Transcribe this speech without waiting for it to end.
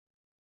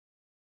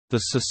The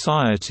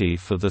Society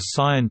for the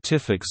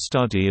Scientific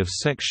Study of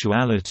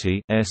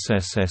Sexuality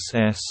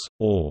 (SSSS),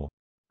 or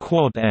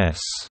Quad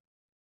S,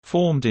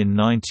 formed in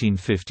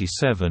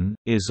 1957,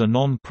 is a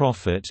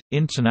non-profit,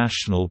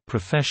 international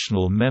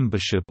professional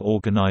membership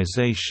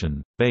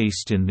organization,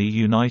 based in the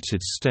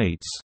United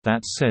States,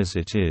 that says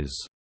it is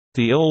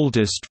the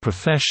oldest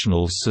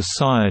professional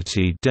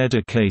society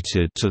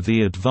dedicated to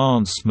the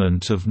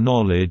advancement of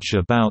knowledge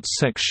about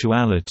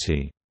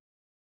sexuality.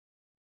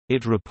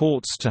 It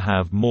reports to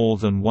have more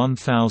than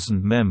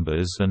 1,000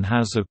 members and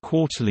has a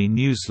quarterly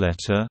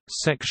newsletter,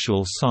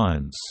 Sexual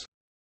Science.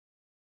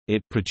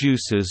 It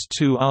produces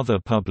 2 other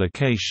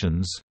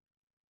publications: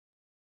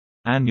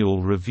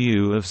 Annual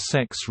Review of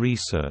Sex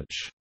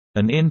Research,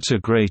 an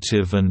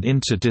integrative and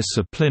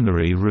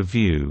interdisciplinary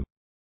review.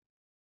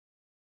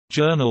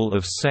 Journal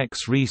of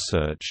Sex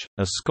Research,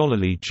 a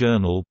scholarly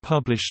journal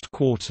published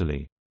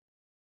quarterly.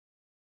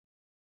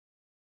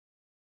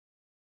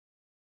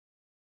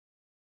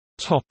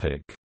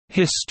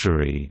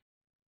 History.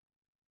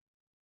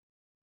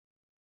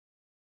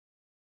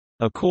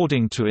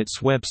 According to its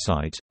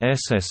website,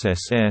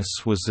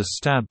 SSSS was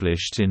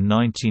established in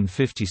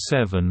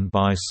 1957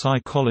 by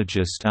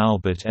psychologist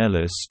Albert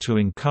Ellis to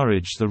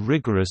encourage the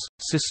rigorous,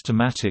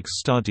 systematic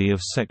study of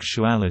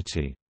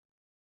sexuality.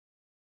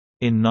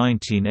 In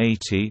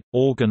 1980,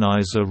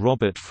 organizer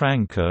Robert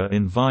Franke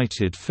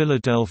invited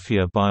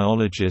Philadelphia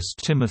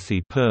biologist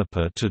Timothy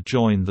Perper to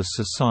join the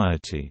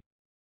society.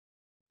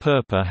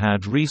 Perper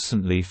had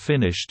recently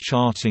finished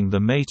charting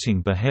the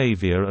mating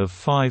behavior of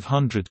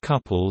 500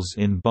 couples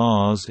in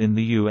bars in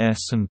the US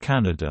and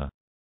Canada.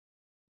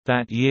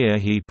 That year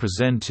he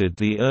presented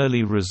the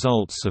early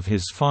results of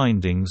his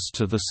findings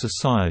to the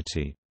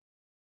society.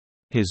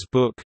 His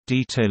book,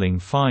 detailing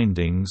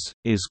findings,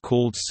 is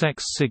called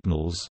Sex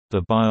Signals: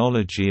 The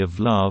Biology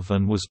of Love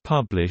and was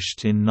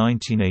published in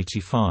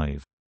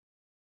 1985.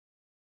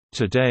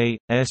 Today,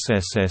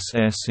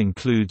 SSSS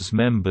includes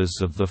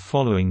members of the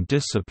following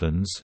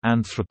disciplines: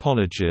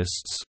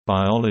 anthropologists,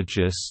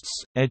 biologists,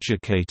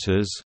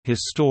 educators,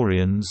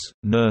 historians,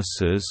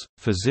 nurses,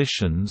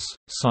 physicians,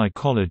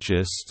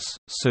 psychologists,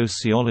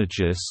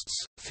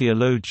 sociologists,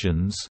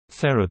 theologians,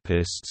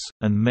 therapists,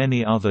 and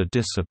many other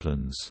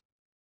disciplines.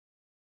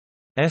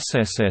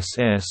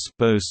 SSSS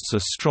boasts a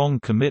strong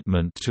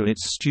commitment to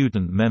its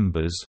student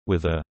members,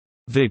 with a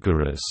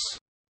vigorous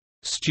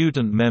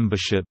student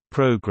membership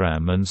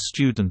program and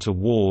student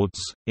awards,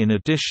 in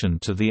addition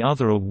to the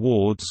other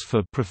awards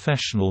for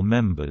professional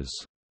members.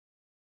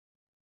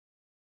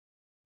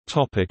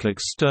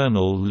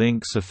 External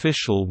links: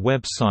 official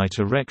website: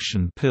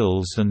 erection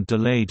pills and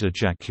delayed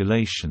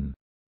ejaculation.